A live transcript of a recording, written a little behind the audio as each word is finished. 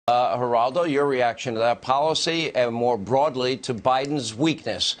Geraldo, your reaction to that policy and more broadly to Biden's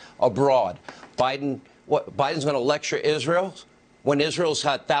weakness abroad. Biden's going to lecture Israel when Israel's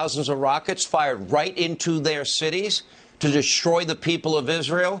had thousands of rockets fired right into their cities to destroy the people of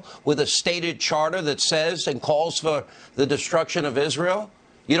Israel with a stated charter that says and calls for the destruction of Israel.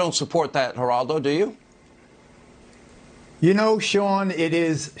 You don't support that, Geraldo, do you? You know, Sean, it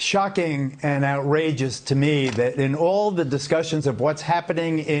is shocking and outrageous to me that in all the discussions of what's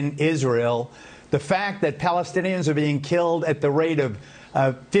happening in Israel, the fact that Palestinians are being killed at the rate of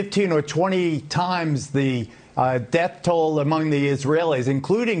 15 or 20 times the death toll among the Israelis,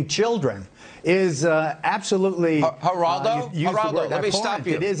 including children, is absolutely Geraldo, let me stop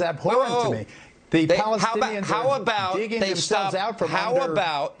you. It is abhorrent to me. The Palestinians are digging themselves out from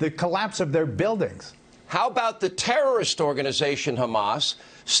under the collapse of their buildings. How about the terrorist organization Hamas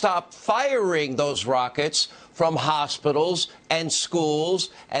stop firing those rockets from hospitals and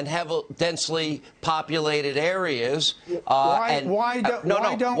schools and densely populated areas?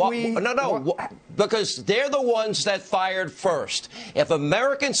 Because they're the ones that fired first. If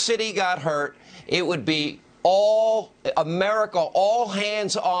American City got hurt, it would be all America, all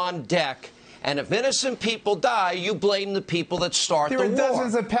hands on deck. And if innocent people die, you blame the people that start the war. There are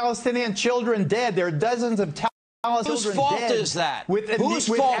dozens of Palestinian children dead. There are dozens of Palestinian children dead. Whose fault is that? With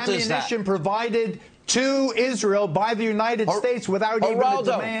ammunition provided to Israel by the United States without even a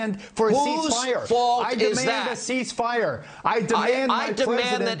demand for a ceasefire. Whose fault is that? I demand a ceasefire. I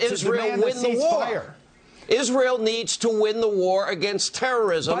demand that Israel win the war. Israel needs to win the war against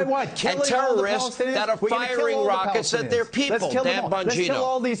terrorism and terrorists that are firing rockets at their people. Dan Bongino. Let's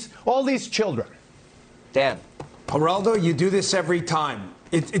kill all these children. Dan. Geraldo, you do this every time.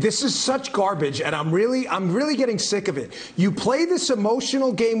 This is such garbage, and I'm really getting sick of it. You play this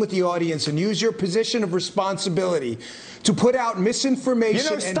emotional game with the audience and use your position of responsibility to put out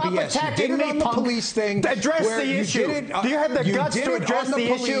misinformation and stop BS. Attacking you did it me, on the punk. police thing. Address the issue. Do you have the guts to address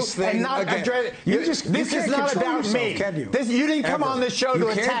the issue and not address it? This is not about me. You didn't come on this show to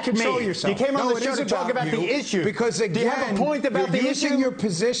attack me. You came on the show to talk about the issue. Because again, do you have a point about the issue? Using your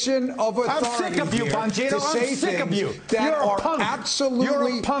position of authority. I'm sick of you, Bongino. I'm sick of you. That are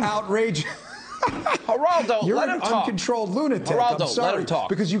absolutely outrageous. Geraldo, You're let him an talk. Uncontrolled lunatic. Geraldo, I'm sorry, let him talk.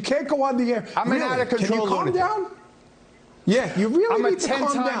 Because you can't go on the air. I'm an out-of-control lunatic. Can you calm down? Yeah, you really need to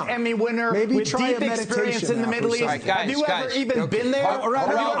calm down. I'm a 10-time Emmy winner with deep experience in the Middle East. Have you ever even been there? I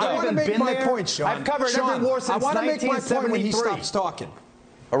want to make my point, Sean. I've covered every war since 1973. I want to make my point when he stops talking.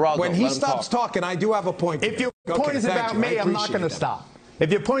 Geraldo, when he stops talking, I do have a point. If your point is about me, I'm not going to stop.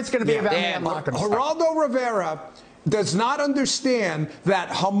 If your point's going to be about me, I'm not going to stop. Geraldo Rivera does not understand that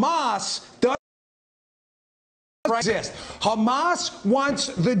Hamas does exist. Hamas wants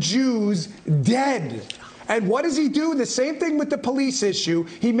the Jews dead. And what does he do? The same thing with the police issue.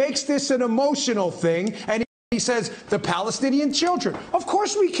 He makes this an emotional thing, and he says the Palestinian children. Of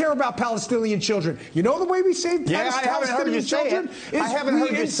course we care about Palestinian children. You know the way we save Palestinian children? We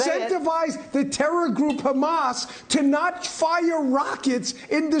incentivize the terror group Hamas to not fire rockets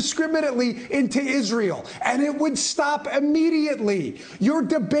indiscriminately into Israel. And it would stop immediately. Your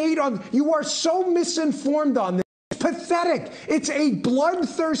debate on, you are so miserinformed on this. Pathetic. It's a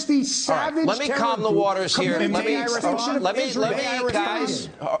bloodthirsty, savage. Let me calm the waters here. Let me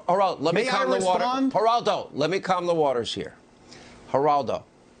calm the waters here. Geraldo,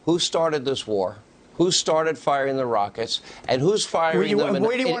 who started this war? Who started firing the rockets? And who's firing them?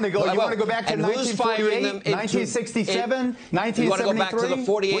 Where do you want to go? You want to go back to 1948, 1967, 1973? You want to go back to the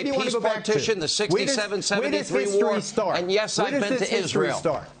 48 peace partition, the 67-73 war? And yes, I've been to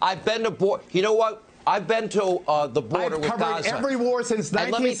Israel. I've been to You know what? I've been to the border with Gaza. I've covered every war since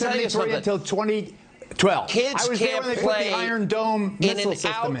 1973 until 2012. Kids can't play the Iron Dome in an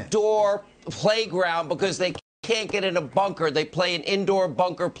outdoor playground because they can't get in a bunker. They play in indoor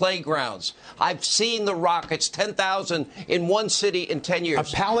bunker playgrounds. I've seen the rockets, 10,000 in one city in 10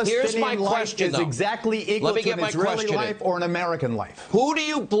 years. A Palestinian life is exactly equal to an Israeli life or an American life. Who do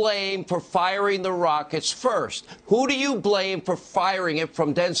you blame for firing the rockets first? Who do you blame for firing it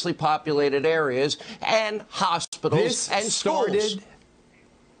from densely populated areas and hospitals and schools?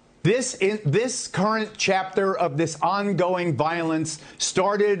 This current chapter of this ongoing violence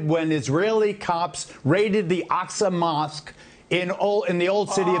started when Israeli cops raided the Aqsa Mosque in the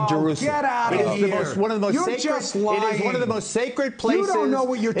old city of Jerusalem. Get out of here. It is one of the most sacred places. You don't know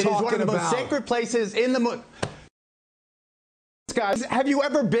what you're talking about. It is one of the most sacred places in the Guys, have you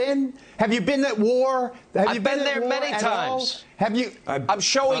ever been? Have you been at war? I've been there many times. Have you? I'm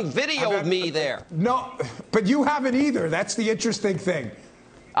showing video of me there. No, but you haven't either. That's the interesting thing.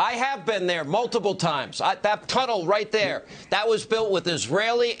 I have been there multiple times. That tunnel right there, that was built with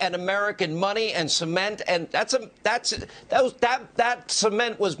Israeli and American money and cement, and that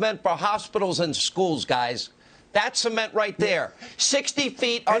cement was meant for hospitals and schools, guys. That cement right there. 60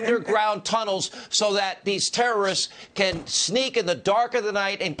 feet underground tunnels so that these terrorists can sneak in the dark of the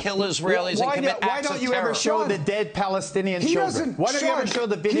night and kill Israelis and commit acts of terror. Why don't you ever show the dead Palestinian children? Why don't you ever show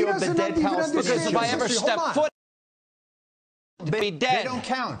the video of the dead Palestinian children? Because if I ever step foot, be dead. They don't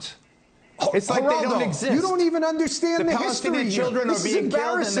count. It's like Geraldo, they don't exist. You don't even understand the Palestinian history. children are being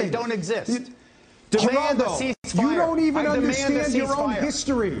killed and they don't exist. Demand a ceasefire. You don't even understand your own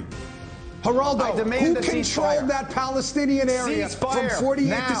history. Geraldo, who controlled that Palestinian area from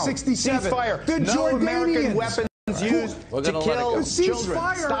 48 to 67? Ceasefire. The no Jordanians. American weapons used to kill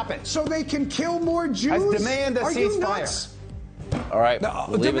children. Stop it. So they can kill more Jews? I demand a Are you ceasefire. nuts? All right,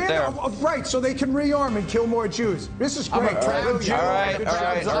 we'll leave it there. Right, so they can rearm and kill more Jews. This is great. I'm a proud Jew.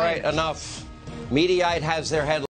 All right, enough. Mediaite has their head.